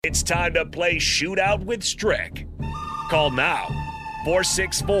It's time to play Shootout with Strick. Call now,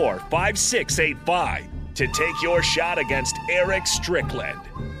 464-5685, to take your shot against Eric Strickland.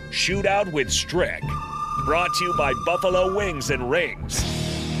 Shootout with Strick. Brought to you by Buffalo Wings and Rings.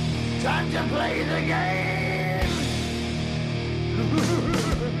 Time to play the game!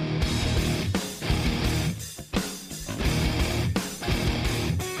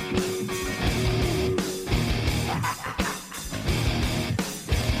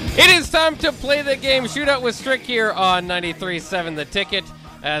 It is time to play the game. Shootout with Strick here on 93.7 The Ticket.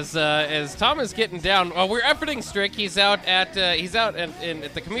 As Tom is getting down, we're efforting Strick. He's out at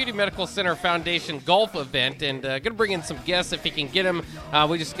the Community Medical Center Foundation golf event, and going to bring in some guests if he can get them.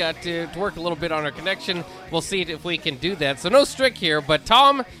 We just got to work a little bit on our connection. We'll see if we can do that. So no Strick here, but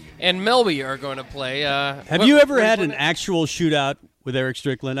Tom and Melby are going to play. Have you ever had an actual shootout with Eric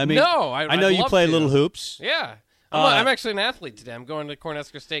Strickland? I mean, no. I know you play little hoops. Yeah. I'm actually an athlete today. I'm going to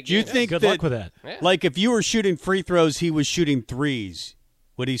Cornhusker State. Do you think good luck with that? Yeah. Like, if you were shooting free throws, he was shooting threes,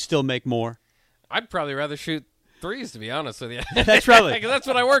 would he still make more? I'd probably rather shoot threes, to be honest with you. That's probably because that's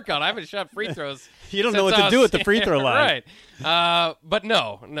what I work on. I haven't shot free throws. You don't know what to do at the free throw line, right? But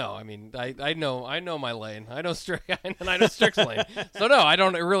no. I mean, I know my lane. I know Strick, and I know Strick's lane. So no, I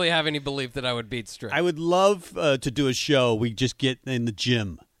don't really have any belief that I would beat Strick. I would love to do a show. We just get in the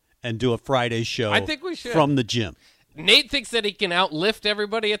gym and do a Friday show. I think we should from the gym. Nate thinks that he can outlift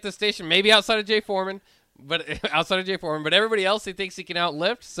everybody at the station, maybe outside of Jay Foreman, but everybody else he thinks he can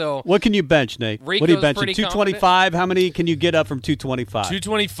outlift. So what can you bench, Nate? Rico's what do you bench? 225? How many can you get up from 225?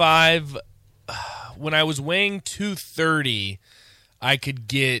 225. When I was weighing 230, I could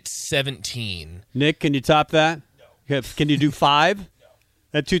get 17. Nick, can you top that? No. Can you do 5?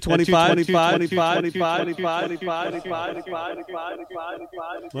 At 225? What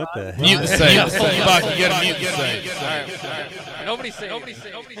the hell? Mute the site. Buck, you got to mute the site. All right. Nobody say.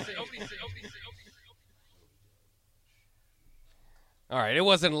 All right, it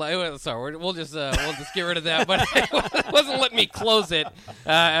wasn't. Sorry, we'll just get rid of that. But it wasn't letting me close it.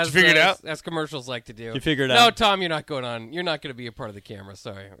 As Did you figure it out? As commercials like to do. You figured it out? No, out? Tom, you're not going on. You're not going to be a part of the camera.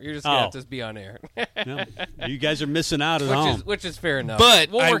 Sorry, you're just going to have to be on air. No, you guys are missing out at home. Which is fair enough. But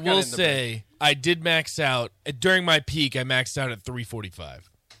we'll I work on will it in the say, I did max out during my peak. I maxed out at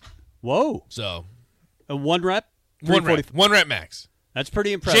 345. Whoa! So, one rep. One rep max. That's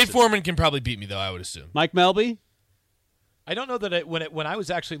pretty impressive. Jay Foreman can probably beat me though. I would assume. Mike Melby. I don't know that when I was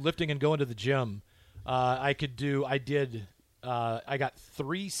actually lifting and going to the gym, I got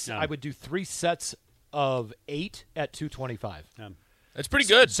 3. Yeah. I would do 3 sets of 8 at 225. Yeah. That's pretty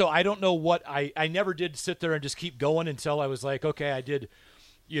good. So I don't know what I never did sit there and just keep going until I was like, okay, I did,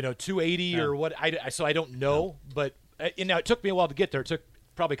 280 or what. So I don't know, but now it took me a while to get there. It took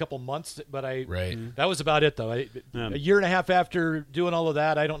probably a couple months, but that was about it though. A year and a half after doing all of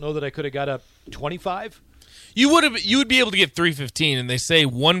that, I don't know that I could have got up 25. You would be able to get 315, and they say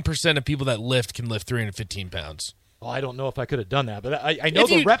 1% of people that lift can lift 315 pounds. Well, I don't know if I could have done that, but I know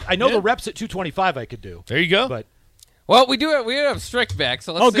the reps at 225 I could do. There you go. But we do have Strick back,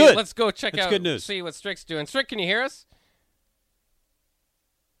 so let's good. Let's go check That's out. Good news. See what Strick's doing. Strick, can you hear us?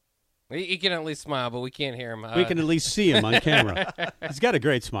 He can at least smile, but we can't hear him. We can at least see him on camera. He's got a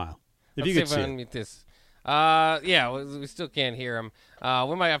great smile. If you could see him. Unmute this. We still can't hear him.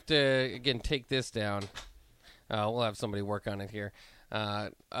 We might have to again take this down. We'll have somebody work on it here.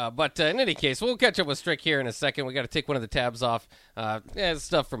 But in any case, we'll catch up with Strick here in a second. We got to take one of the tabs off.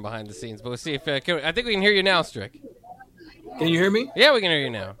 Stuff from behind the scenes, but we'll see if I think we can hear you now, Strick. Can you hear me? Yeah, we can hear you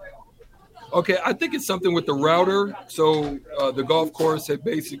now. Okay, I think it's something with the router. So the golf course had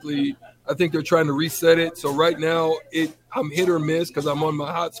basically, I think they're trying to reset it. So right now, I'm hit or miss because I'm on my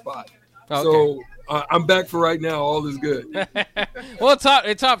hotspot. Okay. So I'm back for right now. All is good. Well, it's hot.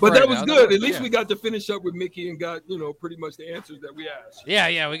 But right that was now. good. At least we got to finish up with Mickey and got pretty much the answers that we asked.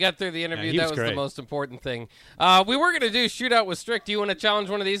 Yeah, we got through the interview. Yeah, that was great. the most important thing. We were going to do Shootout with Strick. Do you want to challenge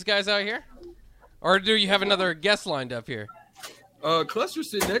one of these guys out here? Or do you have another guest lined up here?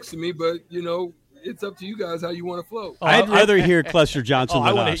 Cluster's sitting next to me, but, it's up to you guys how you want to flow. I'd rather hear Cluster Johnson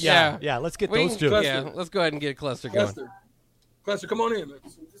than us. Yeah, let's get those two. Yeah, let's go ahead and get Cluster going. Cluster, come on in, man.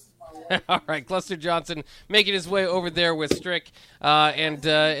 All right, Cluster Johnson making his way over there with Strick, and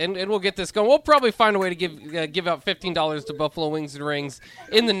we'll get this going. We'll probably find a way to give out $15 to Buffalo Wings and Rings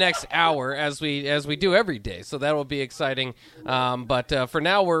in the next hour, as we do every day. So that will be exciting. But for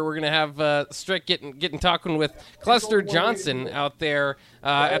now, we're gonna have Strick getting talking with Cluster Johnson out there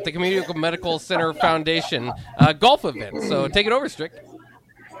at the Community Medical Center Foundation golf event. So take it over, Strick.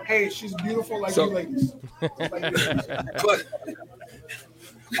 Hey, she's beautiful like you ladies. But.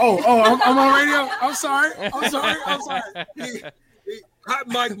 Oh, I'm on radio. I'm sorry. hot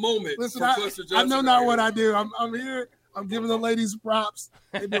mic moment. Listen, from I Cluster know Johnson not right what here. I do. I'm here. I'm giving the ladies props.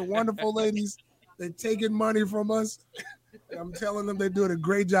 They've been wonderful ladies. They're taking money from us. I'm telling them they're doing a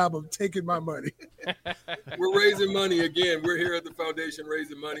great job of taking my money. We're raising money again. We're here at the foundation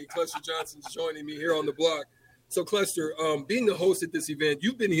raising money. Cluster Johnson's joining me here on the block. So, Cluster, being the host at this event,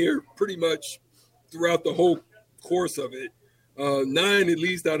 you've been here pretty much throughout the whole course of it, 9 at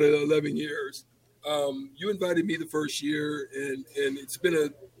least out of 11 years. You invited me the first year, and it's been a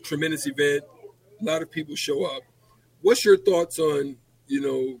tremendous event. A lot of people show up. What's your thoughts on,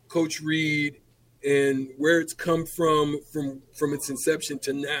 Coach Reed and where it's come from its inception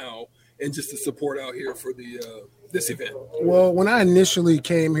to now, and just the support out here for this event? Well, when I initially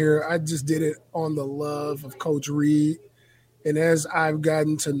came here, I just did it on the love of Coach Reed. And as I've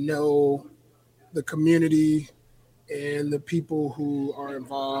gotten to know the community and the people who are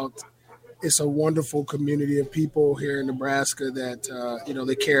involved, it's a wonderful community of people here in Nebraska that,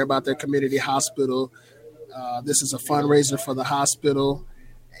 they care about their community hospital. This is a fundraiser for the hospital.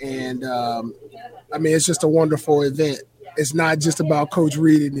 And, it's just a wonderful event. It's not just about Coach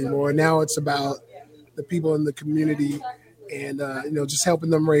Reed anymore. Now it's about the people in the community and, just helping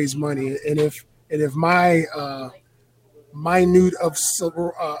them raise money. And if my minute of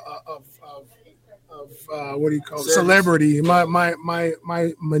what do you call it? Celebrity, my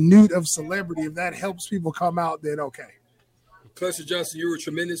minute of celebrity, if that helps people come out, then okay. Cluster Johnson, you were a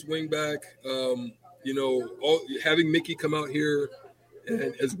tremendous wingback. Having Mickey come out here,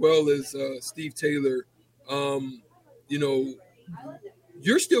 and as well as Steve Taylor,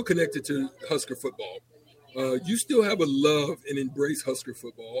 you're still connected to Husker football. You still have a love and embrace Husker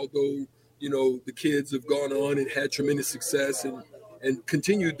football, although, the kids have gone on and had tremendous success and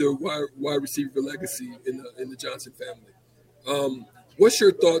continued their wide receiver legacy in the Johnson family. What's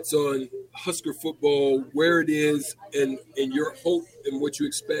your thoughts on Husker football, where it is, and your hope and what you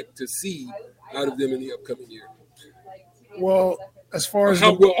expect to see out of them in the upcoming year? Well, as far as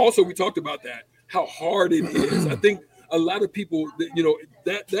also we talked about that, how hard it is. I think a lot of people,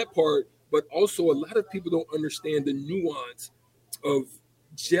 that part, but also a lot of people don't understand the nuance of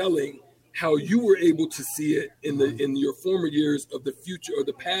gelling. How you were able to see it in your former years of the future or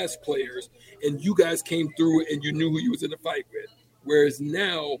the past players, and you guys came through and you knew who you was in a fight with. Whereas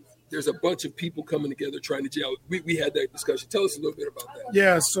now there's a bunch of people coming together trying to gel. We had that discussion. Tell us a little bit about that.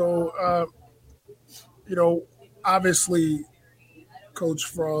 Yeah, so obviously Coach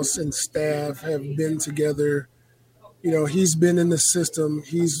Frost and staff have been together. He's been in the system.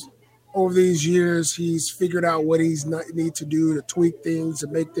 Over these years, he's figured out what he's need to do to tweak things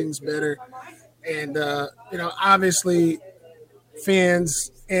and make things better. And, obviously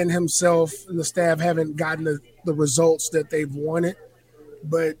fans and himself and the staff haven't gotten the results that they've wanted.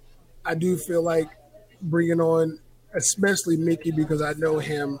 But I do feel like bringing on, especially Mickey, because I know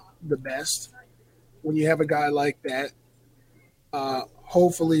him the best, when you have a guy like that,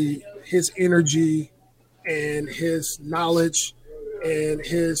 hopefully his energy and his knowledge and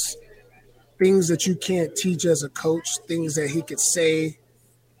his things that you can't teach as a coach, things that he could say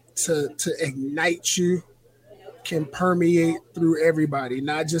to ignite you, can permeate through everybody,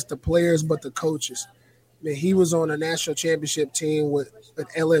 not just the players, but the coaches. He was on a national championship team with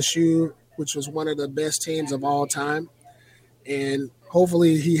LSU, which was one of the best teams of all time. And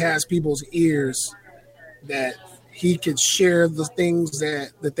hopefully he has people's ears that he could share the things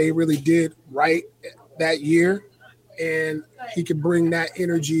that they really did right that year. And he could bring that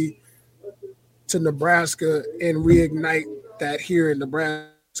energy to Nebraska and reignite that here in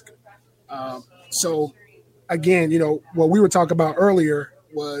Nebraska. So again, what we were talking about earlier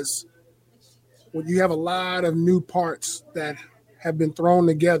was when you have a lot of new parts that have been thrown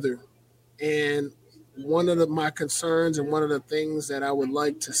together. And one of my concerns and one of the things that I would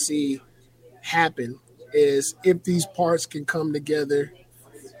like to see happen is if these parts can come together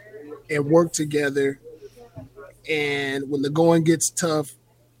and work together, and when the going gets tough,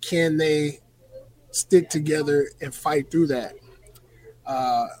 can they stick together and fight through that?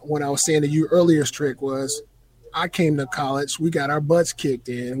 When I was saying to you earlier, Strick, was I came to college, we got our butts kicked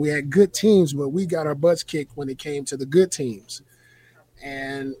in. We had good teams, but we got our butts kicked when it came to the good teams.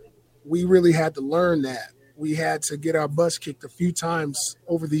 And we really had to learn that. We had to get our butts kicked a few times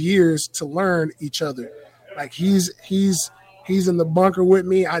over the years to learn each other. Like he's in the bunker with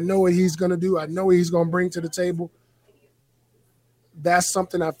me. I know what he's going to do. I know what he's going to bring to the table. That's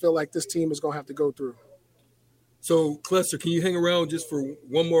something I feel like this team is going to have to go through. So, Cluster, can you hang around just for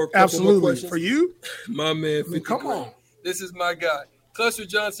one more Absolutely. More questions? For you? My man, 50 come grand. on. This is my guy. Cluster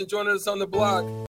Johnson joining us on the block.